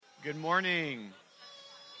Good morning.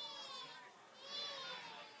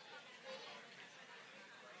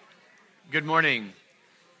 Good morning.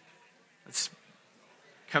 Let's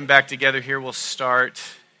come back together here. We'll start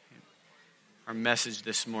our message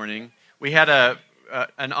this morning. We had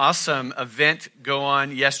an awesome event go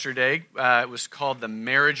on yesterday. It was called the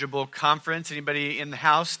Marriageable Conference. Anybody in the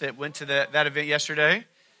house that went to that event yesterday?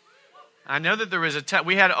 I know that there was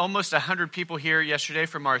we had almost 100 people here yesterday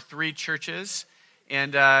from our 3 churches,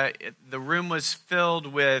 and the room was filled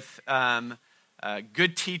with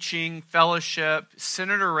good teaching, fellowship,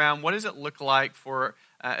 centered around what does it look like for,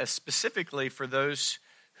 specifically for those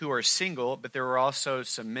who are single, but there were also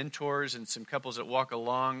some mentors and some couples that walk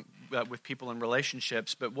along with people in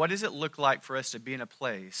relationships. But what does it look like for us to be in a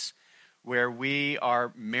place where we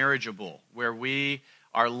are marriageable, where we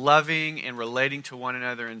are loving and relating to one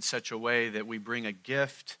another in such a way that we bring a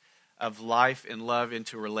gift of life and love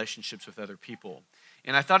into relationships with other people.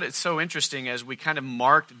 And I thought it's so interesting as we kind of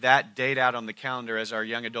marked that date out on the calendar as our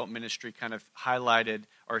young adult ministry kind of highlighted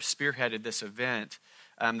or spearheaded this event.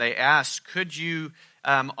 They asked, could you,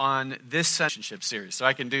 on this relationship series, so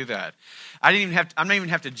I can do that. I'm not even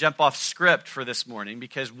have to jump off script for this morning,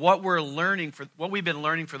 because what we've been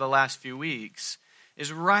learning for the last few weeks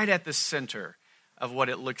is right at the center of what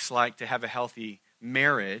it looks like to have a healthy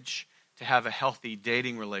marriage, to have a healthy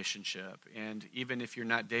dating relationship, and even if you're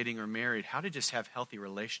not dating or married, how to just have healthy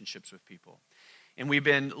relationships with people. And we've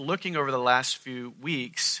been looking over the last few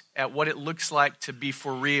weeks at what it looks like to be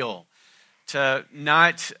for real, to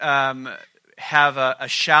not have a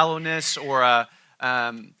shallowness or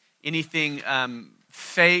anything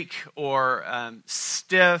fake or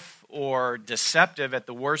stiff or deceptive at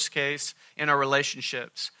the worst case in our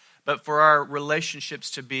relationships, but for our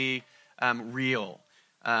relationships to be real,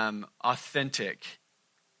 authentic.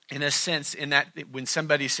 In a sense, in that when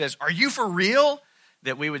somebody says, "Are you for real?"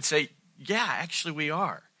 that we would say, "Yeah, actually we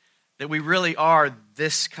are." That we really are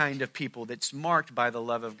this kind of people that's marked by the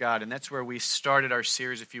love of God. And that's where we started our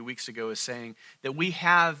series a few weeks ago, is saying that we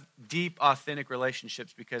have deep, authentic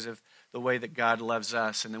relationships because of the way that God loves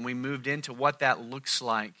us. And then we moved into what that looks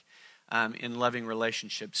like in loving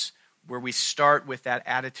relationships, where we start with that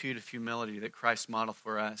attitude of humility that Christ modeled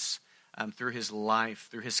for us through his life,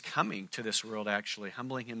 through his coming to this world, actually,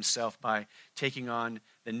 humbling himself by taking on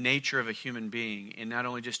the nature of a human being, and not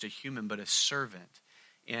only just a human, but a servant,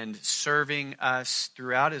 and serving us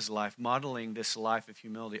throughout his life, modeling this life of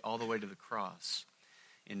humility all the way to the cross,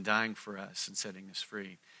 and dying for us and setting us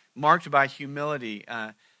free. Marked by humility,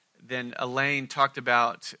 then Elaine talked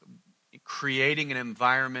about creating an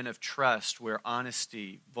environment of trust where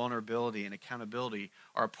honesty, vulnerability, and accountability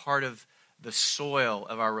are part of the soil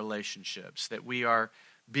of our relationships, that we are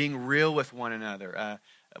being real with one another.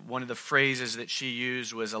 One of the phrases that she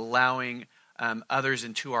used was allowing others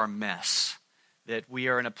into our mess, that we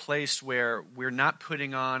are in a place where we're not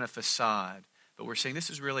putting on a facade, but we're saying, this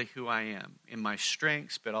is really who I am, in my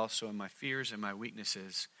strengths, but also in my fears and my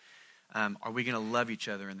weaknesses. Are we going to love each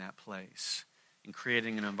other in that place? And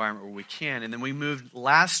creating an environment where we can. And then we moved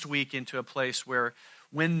last week into a place where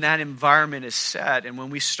when that environment is set and when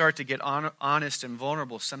we start to get honest and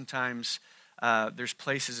vulnerable, sometimes there's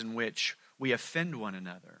places in which we offend one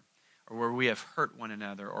another, or where we have hurt one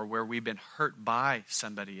another, or where we've been hurt by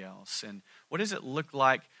somebody else. And what does it look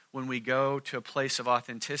like when we go to a place of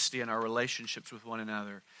authenticity in our relationships with one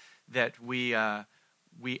another, that we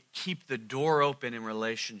keep the door open in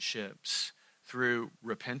relationships through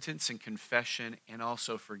repentance and confession, and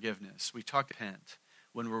also forgiveness. We talk repent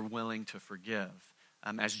when we're willing to forgive.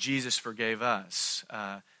 As Jesus forgave us,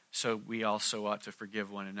 so we also ought to forgive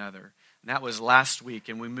one another. And that was last week,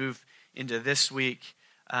 and we move into this week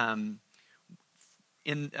in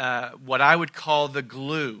what I would call the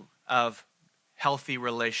glue of healthy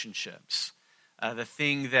relationships, the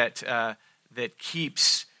thing that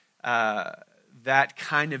keeps that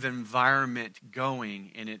kind of environment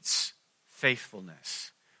going in its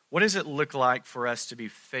faithfulness. What does it look like for us to be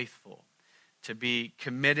faithful, to be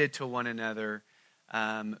committed to one another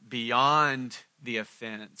beyond the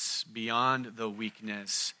offense, beyond the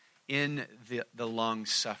weakness, in the long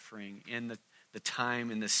suffering, in the time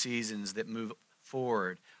and the seasons that move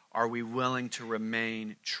forward? Are we willing to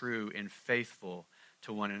remain true and faithful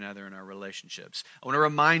to one another in our relationships? I want to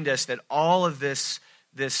remind us that all of this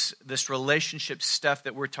relationship stuff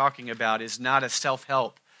that we're talking about is not a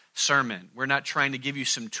self-help sermon. We're not trying to give you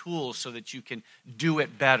some tools so that you can do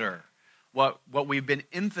it better. What we've been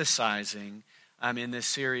emphasizing in this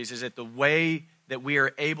series is that the way that we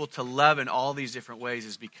are able to love in all these different ways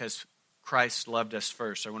is because Christ loved us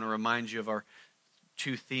first. I want to remind you of our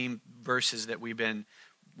 2 theme verses that we've been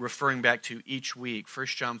referring back to each week, 1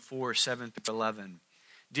 John 4, 7 through 11.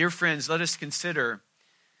 Dear friends, let us continue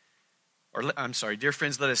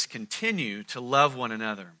to love one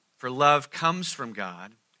another. For love comes from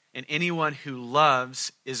God, and anyone who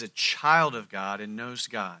loves is a child of God and knows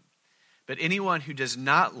God. But anyone who does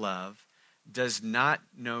not love does not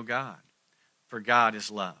know God, for God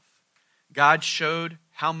is love. God showed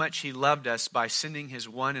how much he loved us by sending his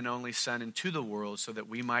one and only Son into the world so that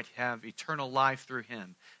we might have eternal life through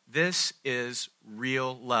him. This is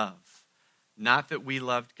real love. Not that we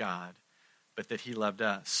loved God, but that he loved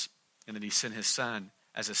us, and that he sent his Son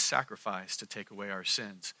as a sacrifice to take away our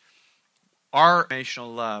sins. Our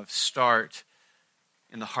relational love start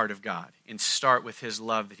in the heart of God and start with his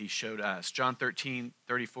love that he showed us. John 13,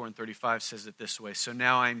 34 and 35 says it this way. So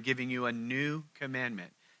now I am giving you a new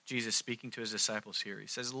commandment. Jesus speaking to his disciples here. He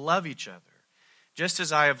says, love each other. Just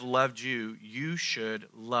as I have loved you, you should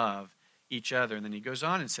love each other. And then he goes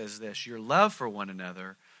on and says this, your love for one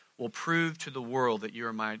another will prove to the world that you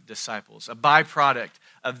are my disciples. A byproduct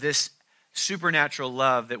of this supernatural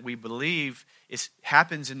love that we believe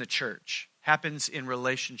happens in the church, happens in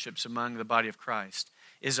relationships among the body of Christ,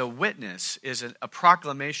 is a witness, is a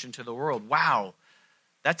proclamation to the world. Wow,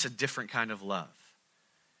 that's a different kind of love.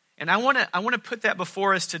 And I want to put that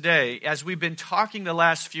before us today. As we've been talking the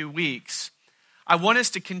last few weeks, I want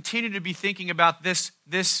us to continue to be thinking about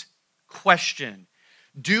this question.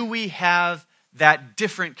 Do we have that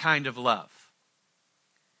different kind of love?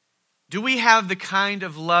 Do we have the kind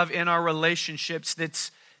of love in our relationships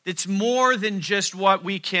that's more than just what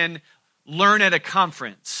we can learn at a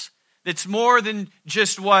conference? That's more than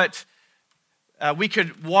just what we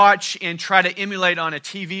could watch and try to emulate on a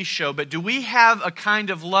TV show, but do we have a kind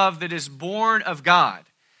of love that is born of God,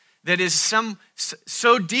 that is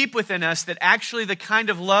so deep within us that actually the kind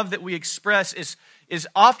of love that we express is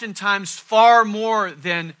oftentimes far more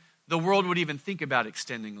than the world would even think about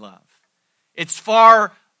extending love? It's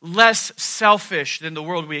far less selfish than the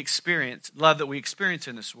love that we experience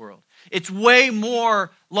in this world. It's way more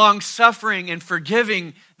long-suffering and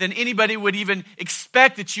forgiving than anybody would even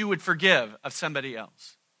expect that you would forgive of somebody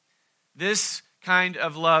else. This kind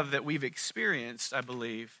of love that we've experienced, I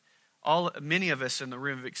believe, many of us in the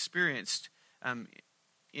room have experienced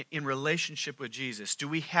in relationship with Jesus. Do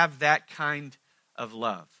we have that kind of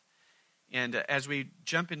love? And as we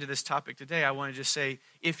jump into this topic today, I want to just say,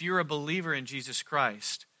 if you're a believer in Jesus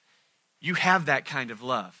Christ, you have that kind of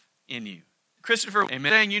love in you. Christopher,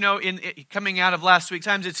 amen. Saying, coming out of last week,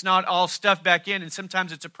 sometimes it's not all stuff back in, and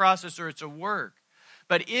sometimes it's a process or it's a work.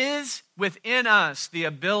 But is within us the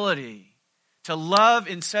ability to love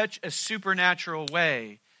in such a supernatural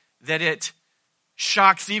way that it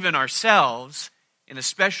shocks even ourselves and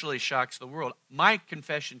especially shocks the world? My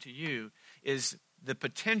confession to you is the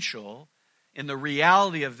potential and the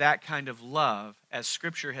reality of that kind of love, as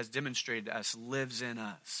Scripture has demonstrated to us, lives in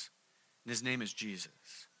us. And his name is Jesus.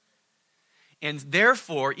 And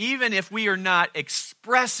therefore, even if we are not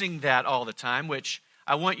expressing that all the time, which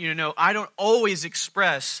I want you to know, I don't always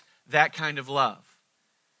express that kind of love.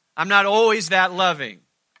 I'm not always that loving.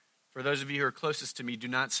 For those of you who are closest to me, do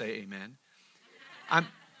not say amen. I'm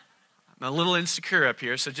a little insecure up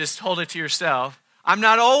here, so just hold it to yourself. I'm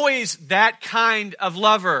not always that kind of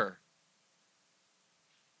lover.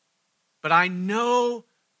 But I know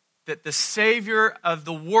that the Savior of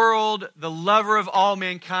the world, the lover of all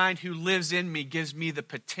mankind who lives in me, gives me the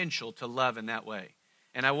potential to love in that way.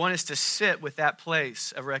 And I want us to sit with that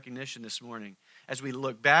place of recognition this morning as we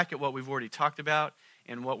look back at what we've already talked about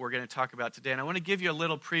and what we're going to talk about today. And I want to give you a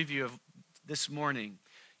little preview of this morning.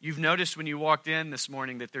 You've noticed when you walked in this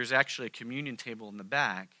morning that there's actually a communion table in the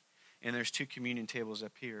back, and there's 2 communion tables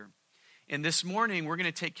up here. And this morning, we're going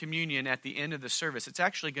to take communion at the end of the service. It's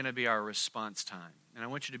actually going to be our response time. And I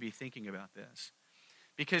want you to be thinking about this.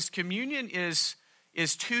 Because communion is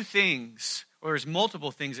 2 things, or there's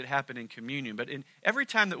multiple things that happen in communion. But in every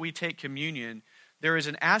time that we take communion, there is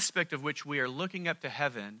an aspect of which we are looking up to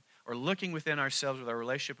heaven or looking within ourselves with our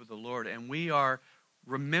relationship with the Lord, and we are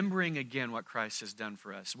remembering again what Christ has done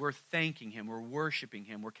for us. We're thanking him. We're worshiping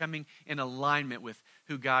him. We're coming in alignment with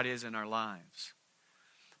who God is in our lives.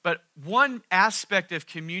 But one aspect of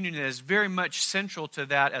communion that is very much central to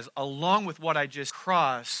that, as along with what I just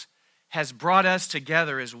crossed, has brought us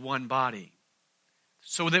together as one body.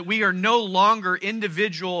 So that we are no longer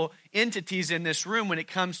individual entities in this room when it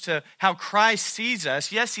comes to how Christ sees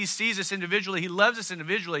us. Yes, he sees us individually. He loves us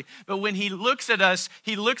individually. But when he looks at us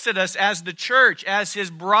as the church, as his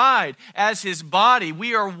bride, as his body.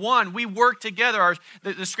 We are one. We work together.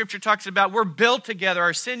 The scripture talks about we're built together.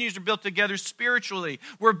 Our sinews are built together spiritually.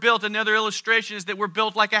 We're built, another illustration is that we're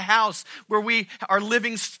built like a house where we are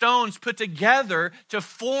living stones put together to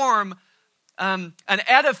form an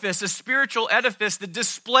edifice, a spiritual edifice that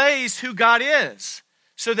displays who God is,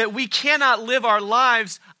 so that we cannot live our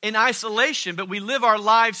lives in isolation, but we live our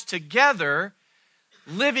lives together,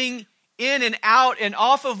 living in and out and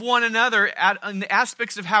off of one another in the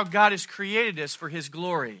aspects of how God has created us for his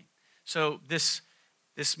glory. So this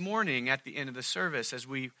morning at the end of the service, as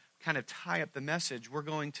we kind of tie up the message, we're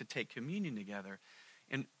going to take communion together.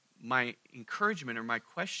 And my encouragement or my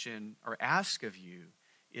question or ask of you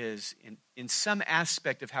is in some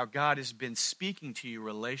aspect of how God has been speaking to you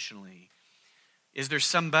relationally, is there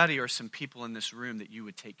somebody or some people in this room that you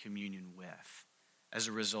would take communion with as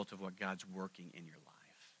a result of what God's working in your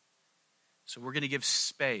life? So we're going to give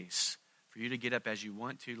space for you to get up as you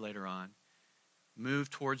want to later on, move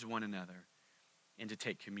towards one another, and to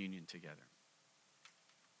take communion together.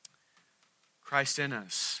 Christ in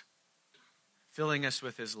us, filling us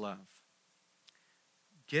with his love,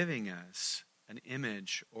 giving us an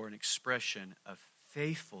image or an expression of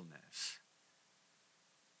faithfulness,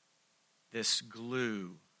 this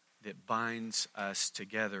glue that binds us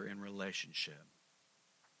together in relationship.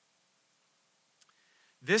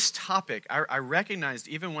 This topic, I recognized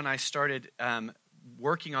even when I started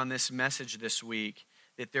working on this message this week,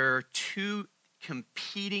 that there are two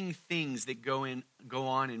competing things that go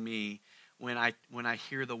on in me when I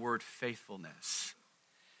hear the word faithfulness.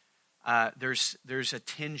 There's a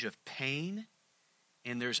tinge of pain,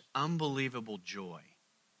 and there's unbelievable joy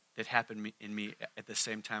that happened in me at the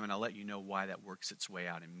same time, and I'll let you know why that works its way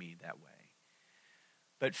out in me that way.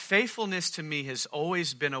 But faithfulness to me has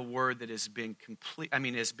always been a word that has been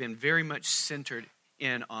has been very much centered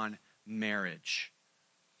in on marriage.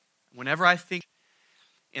 Whenever I think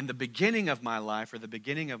in the beginning of my life or the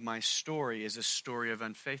beginning of my story is a story of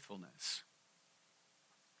unfaithfulness.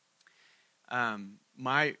 I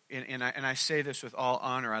say this with all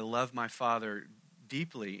honor. I love my father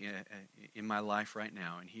deeply in my life right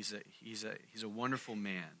now, and he's a wonderful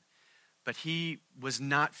man. But he was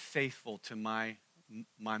not faithful to my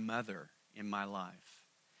mother in my life,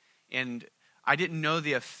 and I didn't know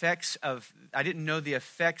the effects of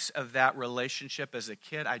that relationship as a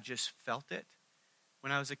kid. I just felt it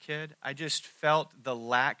when I was a kid. I just felt the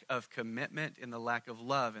lack of commitment and the lack of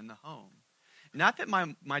love in the home. Not that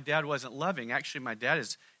my dad wasn't loving. Actually, my dad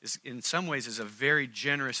is in some ways is a very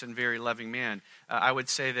generous and very loving man. I would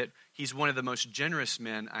say that he's one of the most generous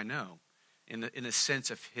men I know, in the sense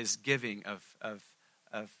of his giving of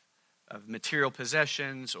material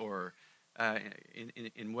possessions, or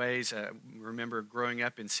in ways. Remember growing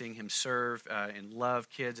up and seeing him serve and love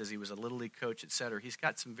kids as he was a Little League coach, etc. He's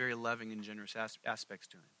got some very loving and generous aspects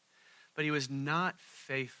to him. But he was not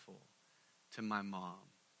faithful to my mom.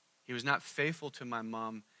 He was not faithful to my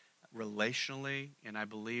mom relationally, and I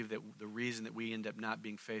believe that the reason that we end up not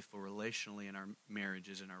being faithful relationally in our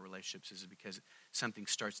marriages and our relationships is because something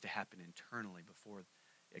starts to happen internally before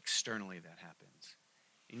externally that happens.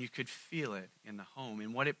 And you could feel it in the home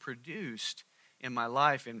and what it produced in my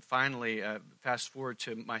life. And finally, fast forward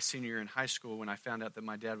to my senior year in high school when I found out that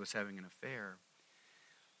my dad was having an affair.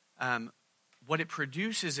 What it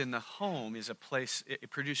produces in the home is it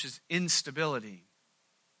produces instability.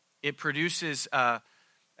 It produces,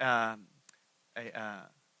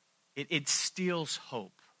 it steals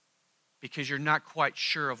hope, because you're not quite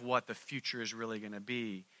sure of what the future is really going to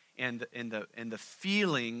be. And the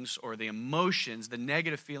feelings or the emotions, the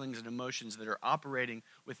negative feelings and emotions that are operating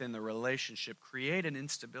within the relationship create an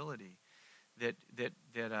instability that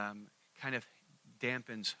kind of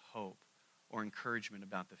dampens hope or encouragement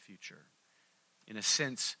about the future. In a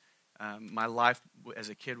sense, my life as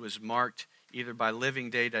a kid was marked either by living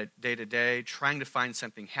day to day, trying to find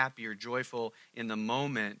something happy or joyful in the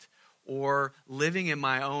moment, or living in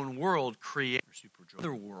my own world, creating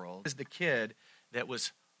another world. I was the kid that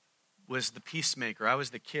was the peacemaker. I was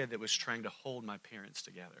the kid that was trying to hold my parents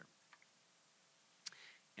together.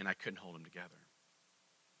 And I couldn't hold them together.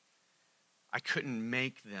 I couldn't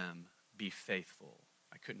make them be faithful.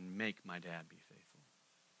 I couldn't make my dad be faithful.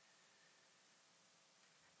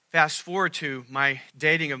 Fast forward to my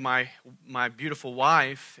dating of my beautiful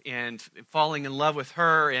wife and falling in love with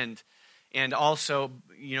her, and also,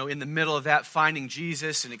 in the middle of that, finding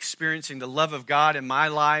Jesus and experiencing the love of God in my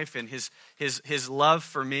life and his love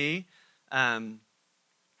for me. I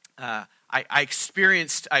I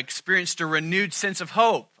experienced a renewed sense of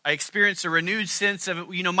hope. I experienced a renewed sense of,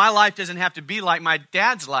 my life doesn't have to be like my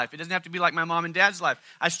dad's life. It doesn't have to be like my mom and dad's life.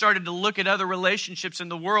 I started to look at other relationships in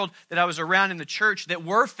the world that I was around in the church that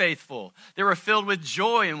were faithful. They were filled with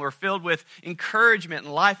joy and were filled with encouragement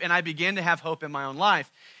in life. And I began to have hope in my own life.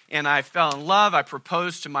 And I fell in love. I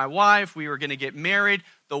proposed to my wife. We were going to get married.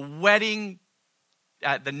 The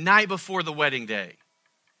night before the wedding day.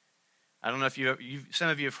 I don't know if some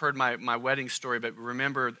of you have heard my wedding story, but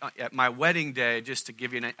remember at my wedding day, just to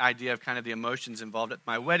give you an idea of kind of the emotions involved, at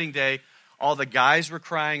my wedding day, all the guys were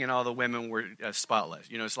crying and all the women were spotless.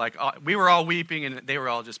 It's like we were all weeping and they were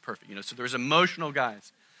all just perfect. So there was emotional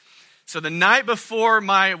guys. So the night before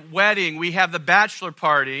my wedding, we have the bachelor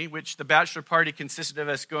party, which the bachelor party consisted of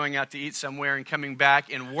us going out to eat somewhere and coming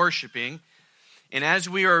back and worshiping. And as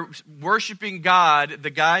we are worshiping God,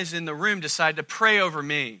 the guys in the room decide to pray over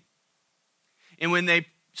me. And when they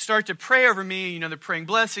start to pray over me, they're praying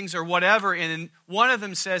blessings or whatever, and one of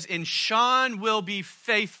them says, and Sean will be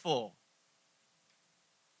faithful.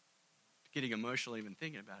 Getting emotional even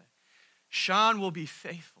thinking about it. Sean will be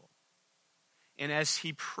faithful. And as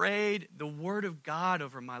he prayed the word of God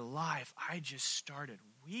over my life, I just started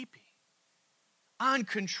weeping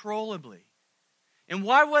uncontrollably. And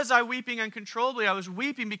why was I weeping uncontrollably? I was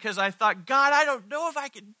weeping because I thought, God, I don't know if I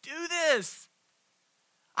can do this.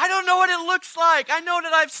 I don't know what it looks like. I know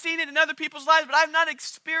that I've seen it in other people's lives, but I've not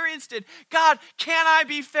experienced it. God, can I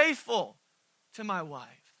be faithful to my wife?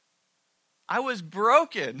 I was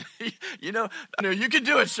broken. You can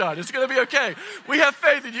do it, Sean. It's going to be okay. We have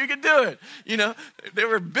faith that you can do it. They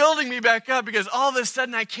were building me back up because all of a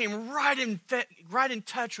sudden I came right in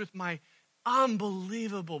touch with my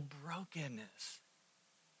unbelievable brokenness.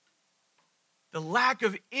 The lack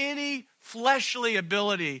of any fleshly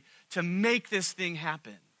ability to make this thing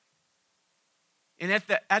happen. And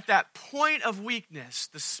at that point of weakness,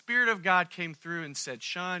 the Spirit of God came through and said,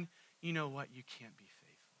 Sean, you know what? You can't be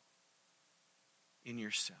faithful in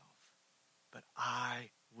yourself, but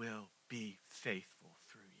I will be faithful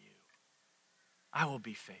through you. I will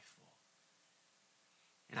be faithful.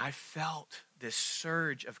 And I felt this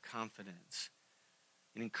surge of confidence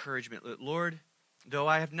and encouragement. Lord, though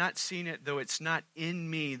I have not seen it, though it's not in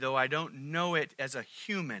me, though I don't know it as a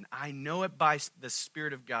human, I know it by the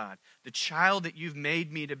Spirit of God, the child that you've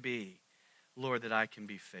made me to be, Lord, that I can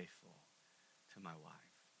be faithful to my wife.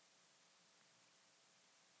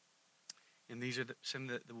 And these are some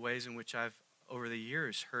of the ways in which I've, over the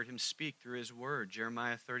years, heard him speak through his word.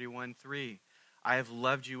 Jeremiah 31:3, I have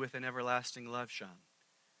loved you with an everlasting love, Sean.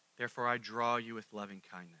 Therefore I draw you with loving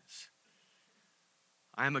kindness.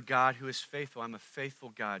 I am a God who is faithful. I'm a faithful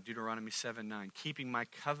God, Deuteronomy 7:9, keeping my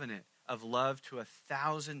covenant of love to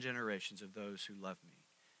 1,000 generations of those who love me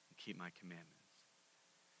and keep my commandments.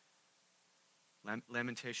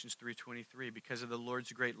 Lamentations 3:23, because of the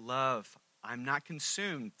Lord's great love, I'm not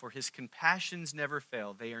consumed, for his compassions never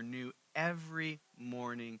fail. They are new every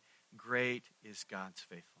morning. Great is God's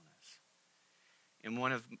faithfulness. And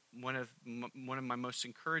one of my most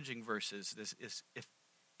encouraging verses is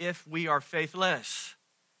if we are faithless,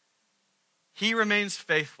 he remains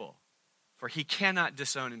faithful, for he cannot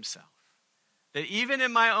disown himself. That even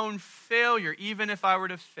in my own failure, even if I were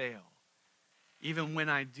to fail, even when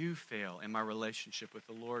I do fail in my relationship with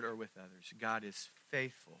the Lord or with others, God is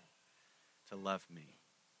faithful to love me.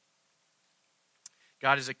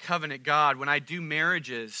 God is a covenant God. When I do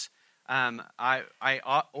marriages, I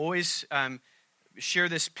always share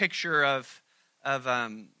this picture of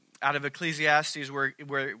out of Ecclesiastes where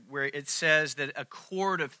it says that a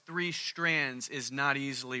cord of 3 strands is not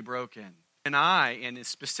easily broken. And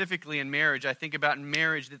specifically in marriage, I think about in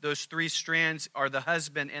marriage that those 3 strands are the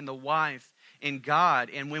husband and the wife and God.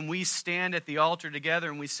 And when we stand at the altar together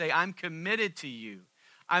and we say, I'm committed to you,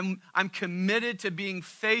 I'm committed to being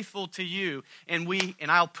faithful to you, and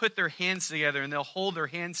I'll put their hands together and they'll hold their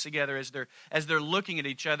hands together as they're looking at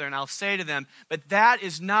each other, and I'll say to them, but that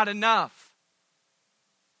is not enough.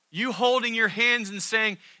 You holding your hands and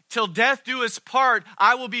saying, till death do us part,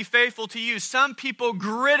 I will be faithful to you. Some people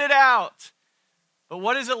grit it out. But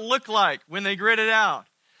what does it look like when they grit it out?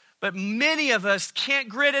 But many of us can't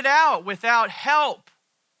grit it out without help.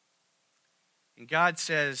 And God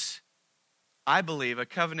says, I believe, a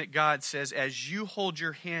covenant God says, as you hold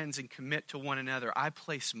your hands and commit to one another, I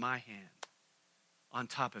place my hand on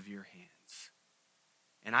top of your hands.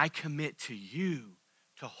 And I commit to you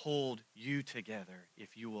to hold you together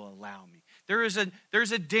if you will allow me. There's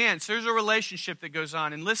a dance, there's a relationship that goes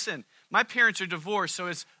on. And listen, my parents are divorced, so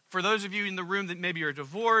as for those of you in the room that maybe are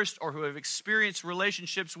divorced or who have experienced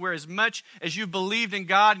relationships where as much as you've believed in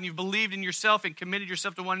God and you've believed in yourself and committed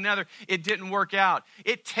yourself to one another, it didn't work out.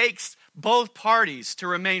 It takes both parties to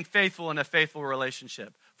remain faithful in a faithful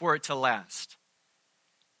relationship for it to last.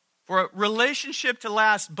 For a relationship to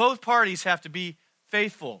last, both parties have to be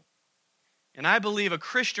faithful. And I believe a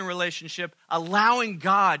Christian relationship, allowing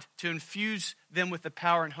God to infuse them with the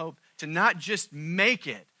power and hope to not just make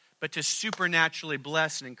it, but to supernaturally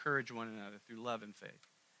bless and encourage one another through love and faith.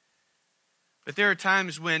 But there are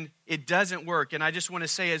times when it doesn't work. And I just want to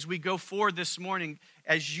say, as we go forward this morning,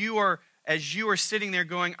 as you are sitting there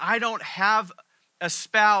going, I don't have a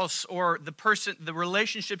spouse, or the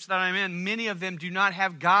relationships that I'm in, many of them do not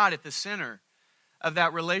have God at the center of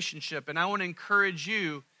that relationship. And I want to encourage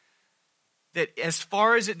you that as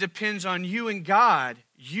far as it depends on you and God,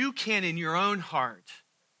 you can in your own heart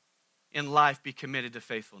in life be committed to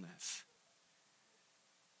faithfulness.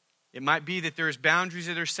 It might be that there's boundaries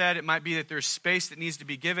that are set. It might be that there's space that needs to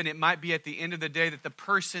be given. It might be at the end of the day that the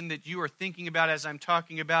person that you are thinking about as I'm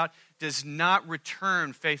talking about does not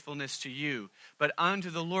return faithfulness to you. But unto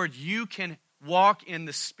the Lord, you can walk in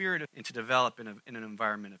the Spirit and to develop in an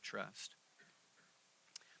environment of trust.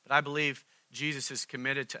 But I believe Jesus has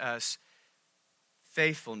committed to us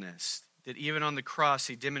faithfulness, that even on the cross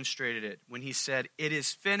he demonstrated it when he said, it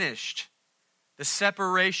is finished. The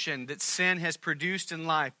separation that sin has produced in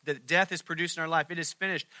life, that death has produced in our life, it is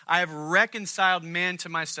finished. I have reconciled man to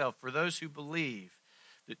myself. For those who believe,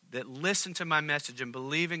 that listen to my message and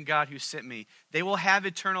believe in God who sent me, they will have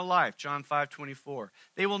eternal life, John 5:24.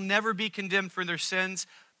 They will never be condemned for their sins,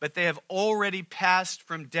 but they have already passed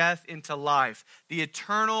from death into life. The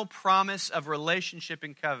eternal promise of relationship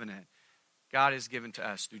and covenant God has given to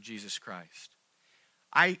us through Jesus Christ.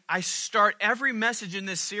 I start every message in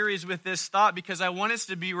this series with this thought because I want us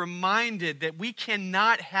to be reminded that we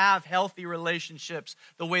cannot have healthy relationships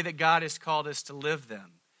the way that God has called us to live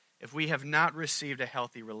them if we have not received a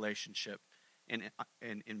healthy relationship and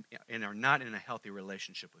are not in a healthy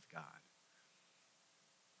relationship with God.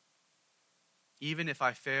 Even if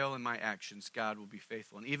I fail in my actions, God will be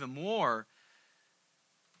faithful. And even more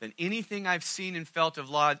than anything I've seen and felt of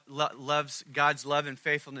God's love and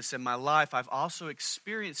faithfulness in my life, I've also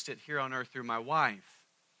experienced it here on earth through my wife.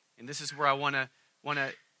 And this is where I want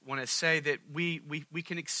to say that we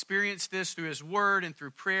can experience this through His Word and through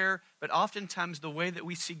prayer, but oftentimes the way that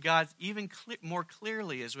we see God even more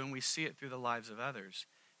clearly is when we see it through the lives of others.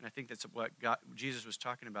 And I think that's what Jesus was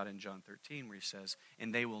talking about in John 13, where He says,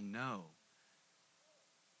 and they will know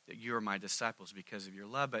that you are my disciples because of your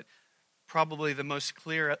love. But probably the most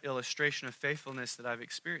clear illustration of faithfulness that I've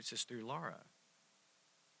experienced is through Laura.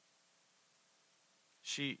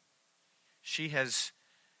 She has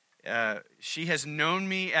known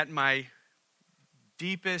me at my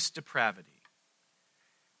deepest depravity,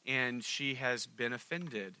 and she has been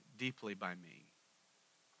offended deeply by me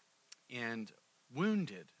and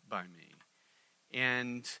wounded by me,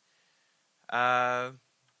 and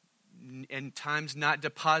times not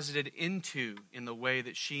deposited into in the way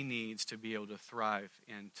that she needs to be able to thrive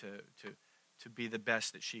and to be the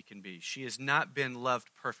best that she can be. She has not been loved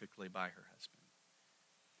perfectly by her husband,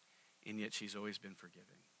 and yet she's always been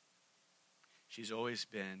forgiving. She's always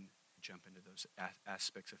been, jump into those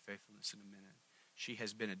aspects of faithfulness in a minute. She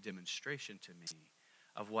has been a demonstration to me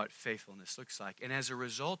of what faithfulness looks like. And as a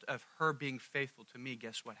result of her being faithful to me,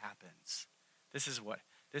 guess what happens? This is what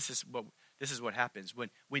happens.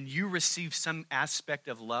 When you receive some aspect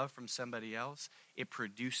of love from somebody else, it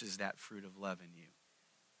produces that fruit of love in you.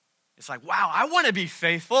 It's like, wow, I want to be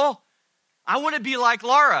faithful. I want to be like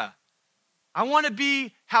Laura. I want to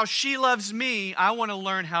be how she loves me. I want to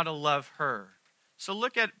learn how to love her. So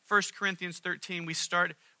look at 1 Corinthians 13. We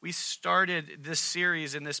started this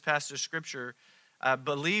series in this passage of Scripture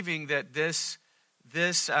believing that this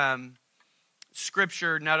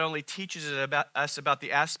Scripture not only teaches us about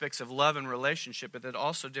the aspects of love and relationship, but that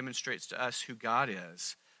also demonstrates to us who God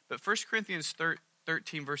is. But 1 Corinthians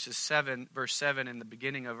 13, verse 7, and the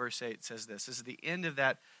beginning of verse 8 says this. This is the end of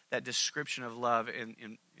that description of love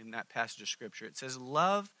in that passage of Scripture. It says,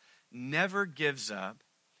 love never gives up.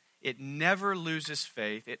 It never loses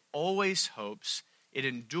faith. It always hopes. It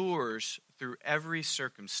endures through every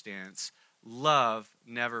circumstance. Love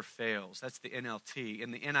never fails. That's the NLT.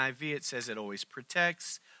 In the NIV, it says it always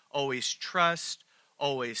protects, always trusts,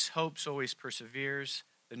 always hopes, always perseveres.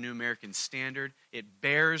 The New American Standard, it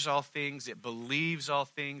bears all things, it believes all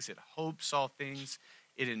things, it hopes all things,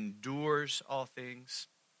 it endures all things.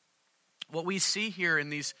 What we see here in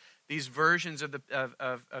these versions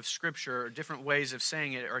of Scripture, or different ways of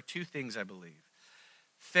saying it, are two things, I believe.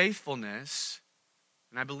 Faithfulness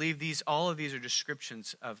And I believe all of these are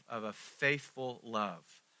descriptions of a faithful love.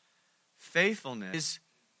 Faithfulness is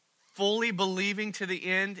fully believing to the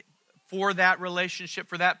end for that relationship,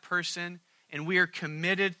 for that person, and we are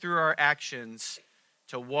committed through our actions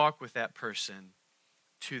to walk with that person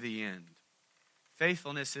to the end.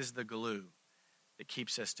 Faithfulness is the glue that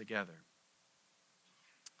keeps us together.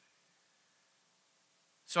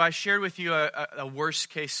 So I shared with you a worst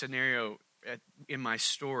case scenario in my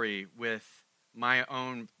story with my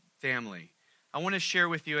own family. I want to share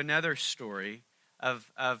with you another story of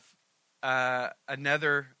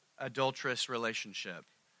another adulterous relationship.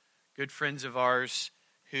 Good friends of ours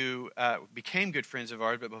who became good friends of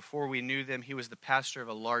ours, but before we knew them, he was the pastor of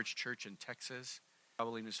a large church in Texas,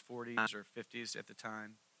 probably in his 40s or 50s at the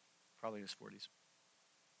time, probably in his 40s.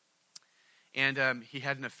 And he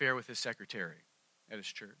had an affair with his secretary at his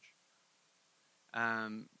church.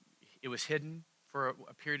 It was hidden for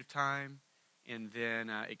a period of time, and then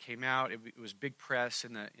it came out. It was big press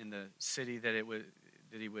in the city that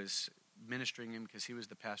he was ministering in, because he was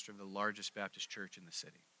the pastor of the largest Baptist church in the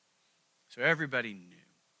city. So everybody knew.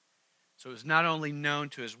 So it was not only known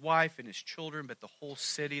to his wife and his children, but the whole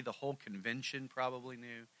city, the whole convention probably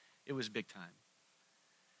knew. It was big time.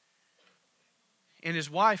 And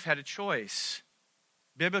his wife had a choice.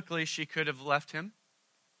 Biblically, she could have left him.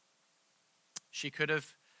 She could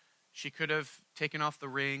have taken off the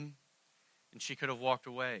ring, and she could have walked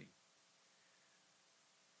away.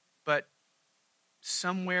 But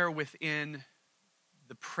somewhere within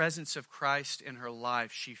the presence of Christ in her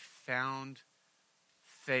life, she found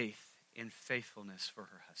faith and faithfulness for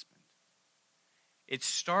her husband. It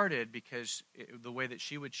started because, the way that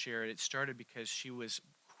she would share it started because she was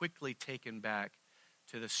quickly taken back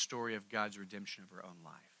to the story of God's redemption of her own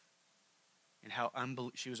life. And how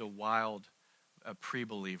she was a wild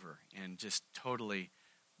pre-believer and just totally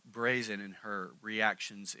brazen in her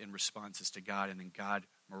reactions and responses to God, and then God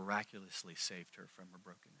miraculously saved her from her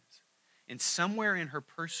brokenness. And somewhere in her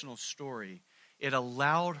personal story, it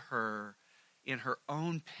allowed her, in her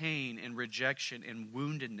own pain and rejection and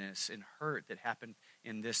woundedness and hurt that happened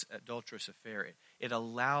in this adulterous affair, it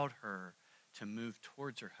allowed her to move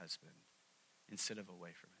towards her husband instead of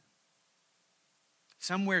away from him.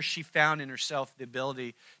 Somewhere she found in herself the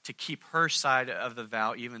ability to keep her side of the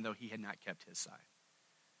vow even though he had not kept his side.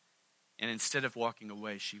 And instead of walking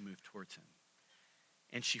away, she moved towards him.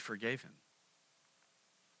 And she forgave him.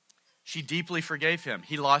 She deeply forgave him.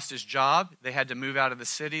 He lost his job. They had to move out of the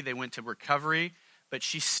city. They went to recovery. But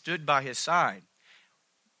she stood by his side.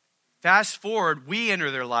 Fast forward, we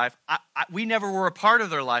enter their life. We never were a part of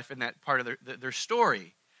their life in that part of their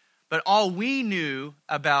story. But all we knew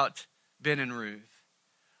about Ben and Ruth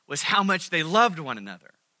was how much they loved one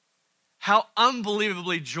another. How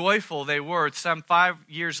unbelievably joyful they were some 5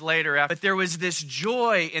 years later. But there was this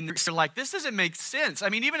joy, and they're like, this doesn't make sense. I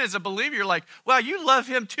mean, even as a believer, you're like, wow, you love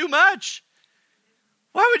him too much.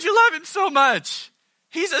 Why would you love him so much?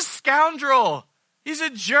 He's a scoundrel. He's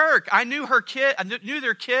a jerk. I knew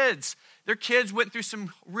their kids. Their kids went through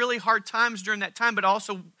some really hard times during that time, but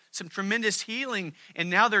also some tremendous healing.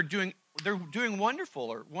 And now they're doing wonderful,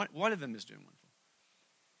 or one of them is doing wonderful.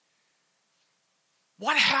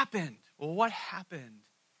 What happened? Well, what happened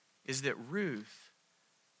is that Ruth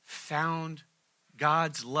found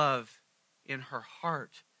God's love in her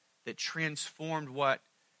heart that transformed what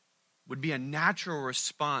would be a natural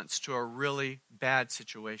response to a really bad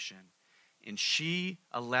situation. And she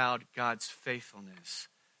allowed God's faithfulness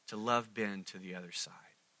to love Ben to the other side.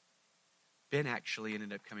 Ben actually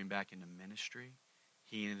ended up coming back into ministry.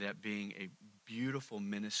 He ended up being a beautiful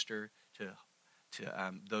minister to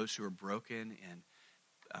those who are broken and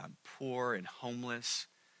poor and homeless,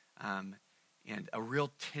 and a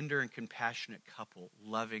real tender and compassionate couple,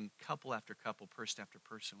 loving couple after couple, person after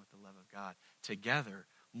person with the love of God, together,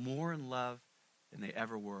 more in love than they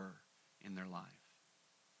ever were in their life.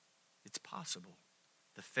 It's possible,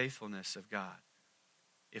 the faithfulness of God,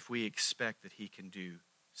 if we expect that he can do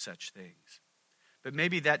such things. But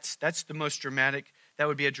maybe that's the most dramatic, that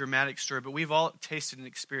would be a dramatic story, but we've all tasted and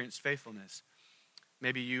experienced faithfulness.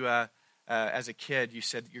 Maybe you, as a kid, you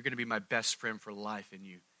said, you're going to be my best friend for life, and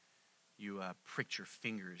you pricked your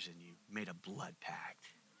fingers and you made a blood pact.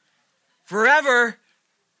 Forever!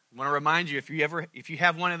 I want to remind you, if you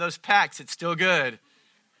have one of those pacts, it's still good.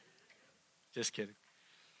 Just kidding.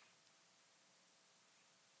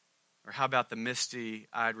 Or how about the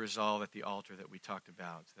misty-eyed resolve at the altar that we talked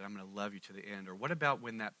about, that I'm going to love you to the end? Or what about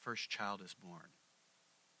when that first child is born,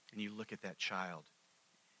 and you look at that child,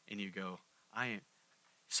 and you go,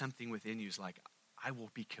 something within you is like, I will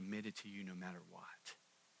be committed to you no matter what.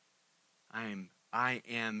 I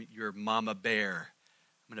am your mama bear.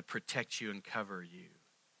 going to protect you and cover you.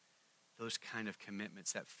 Those kind of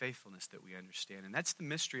commitments, that faithfulness that we understand. And that's the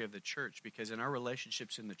mystery of the church, because in our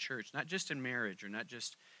relationships in the church, not just in marriage or not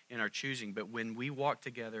just in our choosing, but when we walk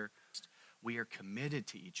together, we are committed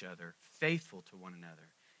to each other, faithful to one another,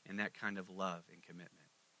 in that kind of love and commitment.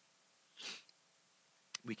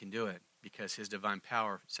 We can do it because his divine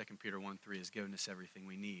power, 2 Peter 1:3, has given us everything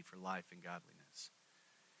we need for life and godliness.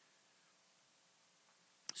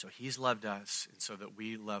 So he's loved us, and so that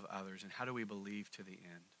we love others. And how do we believe to the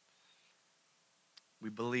end? We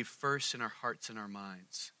believe first in our hearts and our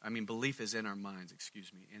minds. Belief is in our minds,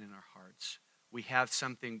 and in our hearts. We have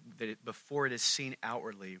something that before it is seen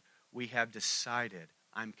outwardly, we have decided,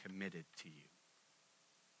 I'm committed to you.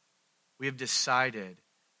 We have decided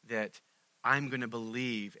that I'm going to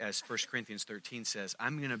believe, as 1 Corinthians 13 says,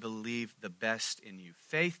 I'm going to believe the best in you.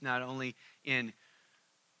 Faith not only in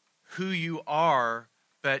who you are,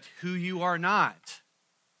 but who you are not.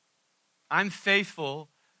 I'm faithful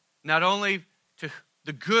not only to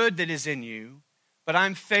the good that is in you, but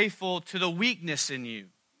I'm faithful to the weakness in you.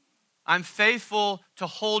 I'm faithful to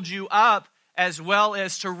hold you up as well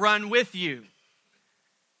as to run with you.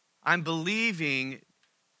 I'm believing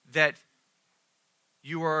that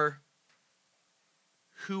you are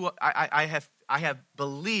who I have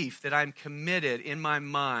belief that I'm committed in my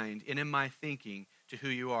mind and in my thinking to who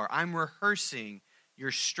you are. I'm rehearsing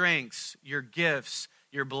your strengths, your gifts,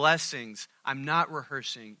 your blessings. I'm not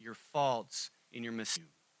rehearsing your faults and your mistakes.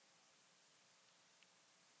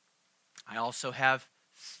 I also have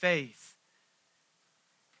faith.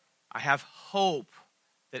 I have hope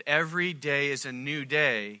that every day is a new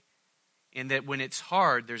day, and that when it's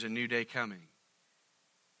hard, there's a new day coming.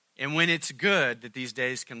 And when it's good, that these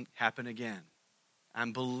days can happen again.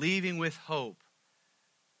 I'm believing with hope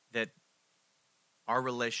that our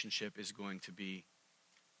relationship is going to be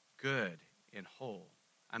good and whole.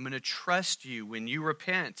 I'm going to trust you when you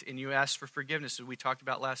repent and you ask for forgiveness, as we talked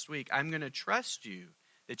about last week. I'm going to trust you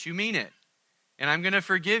that you mean it. And I'm going to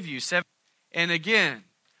forgive you. And again,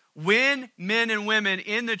 when men and women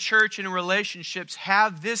in the church and in relationships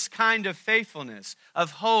have this kind of faithfulness,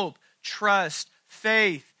 of hope, trust,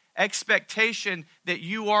 faith, expectation that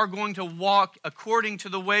you are going to walk according to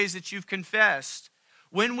the ways that you've confessed,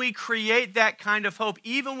 when we create that kind of hope,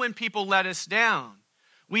 even when people let us down,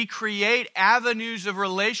 we create avenues of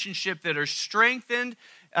relationship that are strengthened.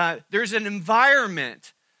 There's an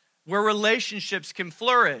environment where relationships can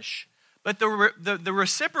flourish. But the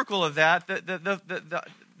reciprocal of that,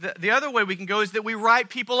 the other way we can go is that we write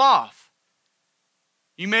people off.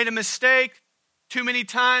 You made a mistake too many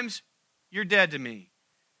times, you're dead to me.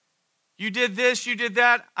 You did this, you did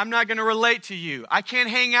that, I'm not going to relate to you. I can't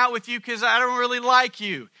hang out with you because I don't really like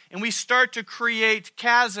you. And we start to create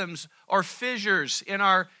chasms or fissures in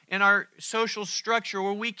our social structure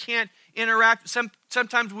where we can't interact.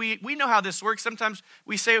 Sometimes we know how this works. Sometimes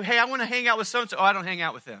we say, hey, I want to hang out with so-and-so. Oh, I don't hang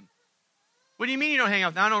out with them. What do you mean you don't hang out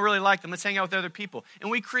with them? I don't really like them. Let's hang out with other people.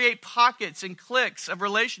 And we create pockets and cliques of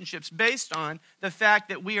relationships based on the fact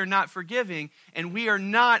that we are not forgiving and we are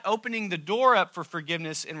not opening the door up for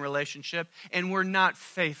forgiveness in relationship, and we're not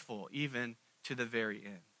faithful even to the very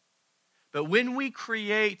end. But when we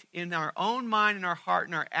create in our own mind and our heart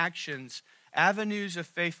and our actions avenues of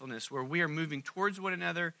faithfulness where we are moving towards one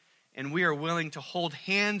another and we are willing to hold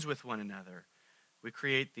hands with one another, we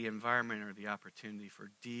create the environment or the opportunity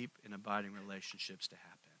for deep and abiding relationships to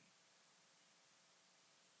happen.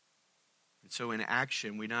 And so in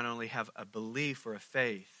action, we not only have a belief or a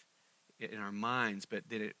faith in our minds, but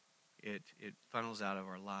that it funnels out of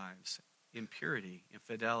our lives in purity, in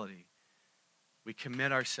fidelity. We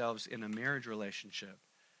commit ourselves in a marriage relationship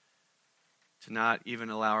to not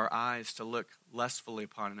even allow our eyes to look lustfully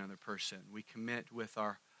upon another person. We commit with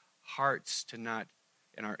our hearts to not,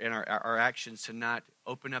 and our actions to not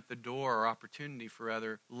open up the door or opportunity for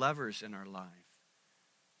other lovers in our life.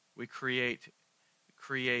 We create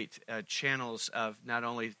channels of not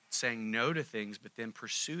only saying no to things, but then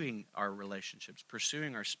pursuing our relationships,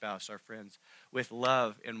 pursuing our spouse, our friends, with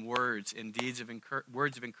love and words and deeds of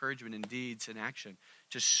words of encouragement and deeds and action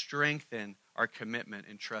to strengthen our commitment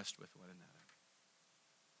and trust with one another.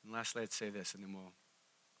 And lastly, I'd say this, and then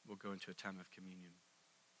we'll go into a time of communion.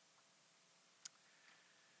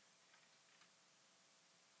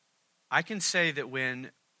 I can say that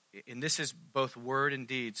when, and this is both word and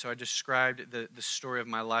deed, so I described the story of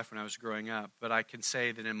my life when I was growing up, but I can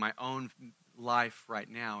say that in my own life right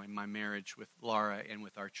now, in my marriage with Laura and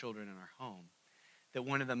with our children in our home, that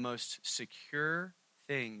one of the most secure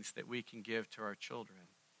things that we can give to our children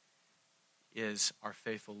is our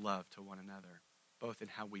faithful love to one another, both in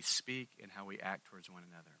how we speak and how we act towards one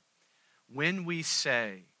another. When we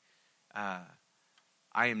say, I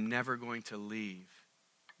am never going to leave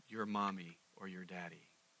your mommy or your daddy,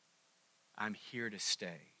 I'm here to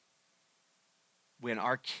stay. When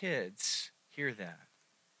our kids hear that,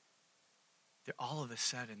 all of a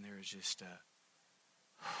sudden there is just a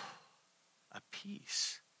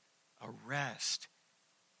peace, a rest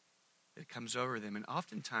that comes over them. And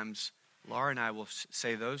oftentimes, Laura and I will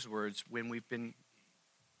say those words when we've been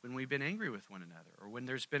angry with one another, or when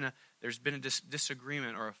there's been a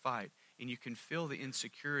disagreement or a fight, and you can feel the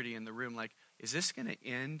insecurity in the room. Like, is this going to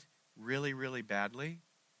end really, really badly?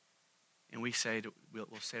 And we'll say,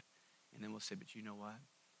 and then we'll say, but you know what?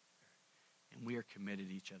 And we are committed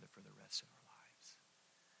to each other for the rest of our lives.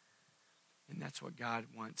 And that's what God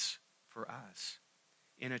wants for us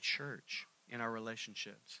in a church, in our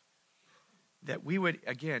relationships. That we would,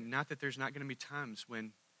 again, not that there's not going to be times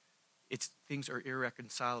when things are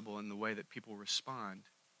irreconcilable in the way that people respond.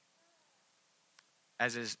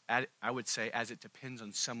 I would say, as it depends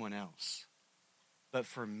on someone else. But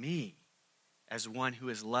for me, as one who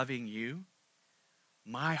is loving you,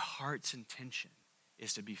 my heart's intention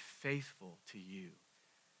is to be faithful to you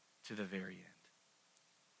to the very end.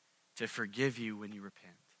 To forgive you when you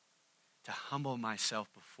repent. To humble myself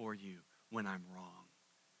before you when I'm wrong.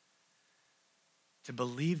 To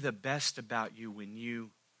believe the best about you when you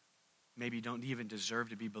maybe don't even deserve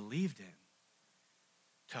to be believed in.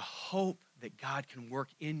 To hope that God can work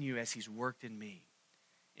in you as he's worked in me.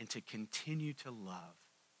 And to continue to love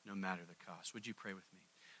no matter the cost. Would you pray with me?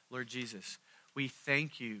 Lord Jesus, we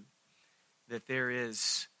thank you that there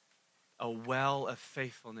is a well of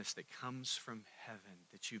faithfulness that comes from heaven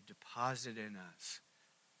that you've deposited in us,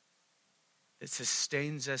 that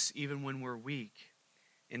sustains us even when we're weak,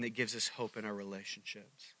 and that gives us hope in our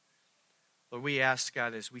relationships. Lord, we ask,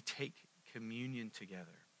 God, as we take communion together,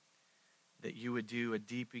 that you would do a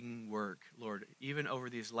deepening work, Lord, even over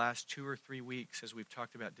these last 2 or 3 weeks as we've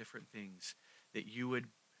talked about different things, that you would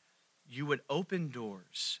open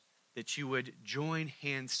doors, that you would join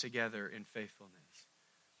hands together in faithfulness,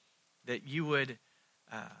 that you would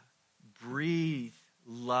breathe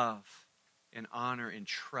love and honor and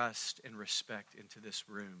trust and respect into this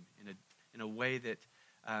room in a way that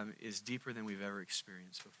is deeper than we've ever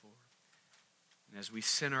experienced before. And as we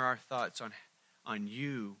center our thoughts on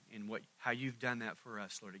you and how you've done that for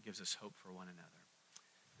us, Lord, it gives us hope for one another.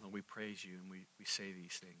 Lord, we praise you and we say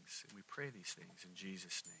these things and we pray these things in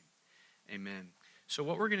Jesus' name. Amen. So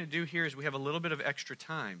what we're going to do here is we have a little bit of extra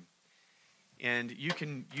time. And you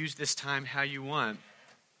can use this time how you want.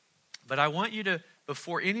 But I want you to,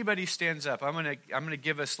 before anybody stands up, I'm going to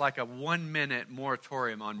give us like a 1-minute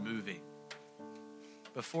moratorium on moving.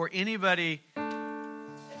 Before anybody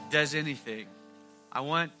does anything, I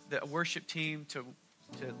want the worship team to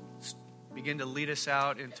begin to lead us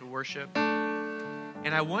out into worship.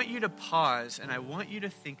 And I want you to pause and I want you to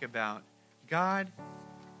think about, God,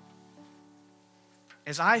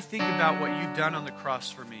 as I think about what you've done on the cross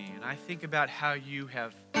for me, and I think about how you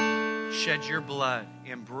have shed your blood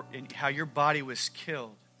and how your body was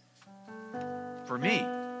killed for me,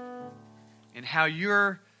 and how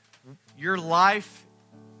your life,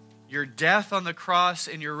 your death on the cross,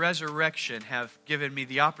 and your resurrection have given me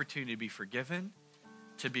the opportunity to be forgiven,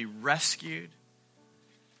 to be rescued,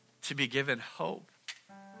 to be given hope.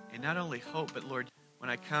 And not only hope, but Lord, when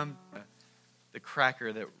I come the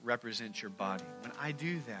cracker that represents your body, when I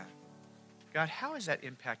do that, God, how has that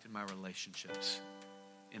impacted my relationships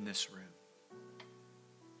in this room?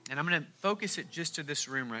 And I'm going to focus it just to this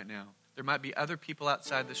room right now. There might be other people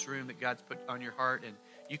outside this room that God's put on your heart, and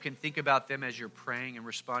you can think about them as you're praying and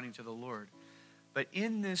responding to the Lord. But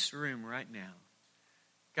in this room right now,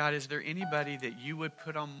 God, is there anybody that you would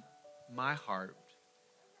put on my heart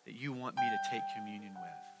that you want me to take communion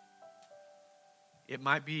with? It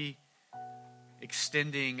might be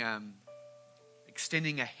extending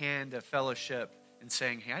a hand of fellowship and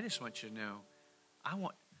saying, hey, I just want you to know,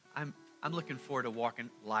 I'm looking forward to walking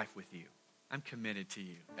life with you. I'm committed to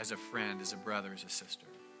you as a friend, as a brother, as a sister.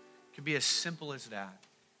 It could be as simple as that.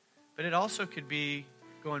 But it also could be,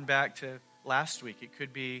 going back to last week, it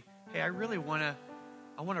could be, hey, I want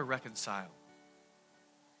to reconcile.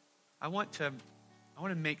 I want to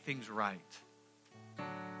make things right.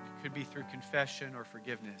 It could be through confession or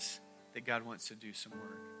forgiveness that God wants to do some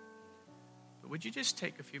work. But would you just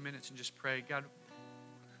take a few minutes and just pray, God,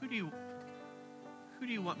 who do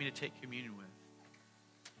you want me to take communion with?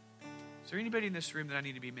 Is there anybody in this room that I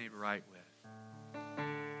need to be made right with?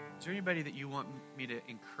 Is there anybody that you want me to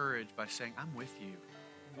encourage by saying, I'm with you,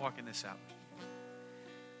 I'm walking this out with you?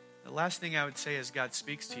 The last thing I would say as God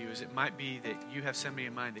speaks to you is it might be that you have somebody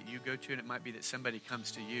in mind that you go to, and it might be that somebody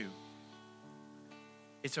comes to you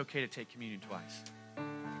it's okay to take communion twice.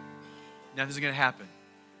 Nothing's going to happen.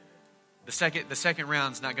 The second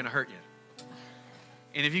round's not going to hurt you.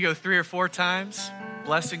 And if you go 3 or 4 times,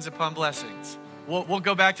 blessings upon blessings. We'll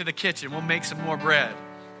go back to the kitchen. We'll make some more bread.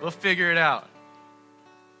 We'll figure it out.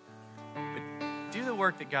 But do the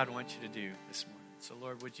work that God wants you to do this morning. So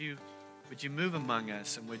Lord, would you move among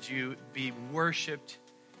us, and would you be worshiped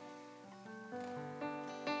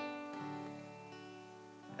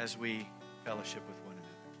as we fellowship with one another.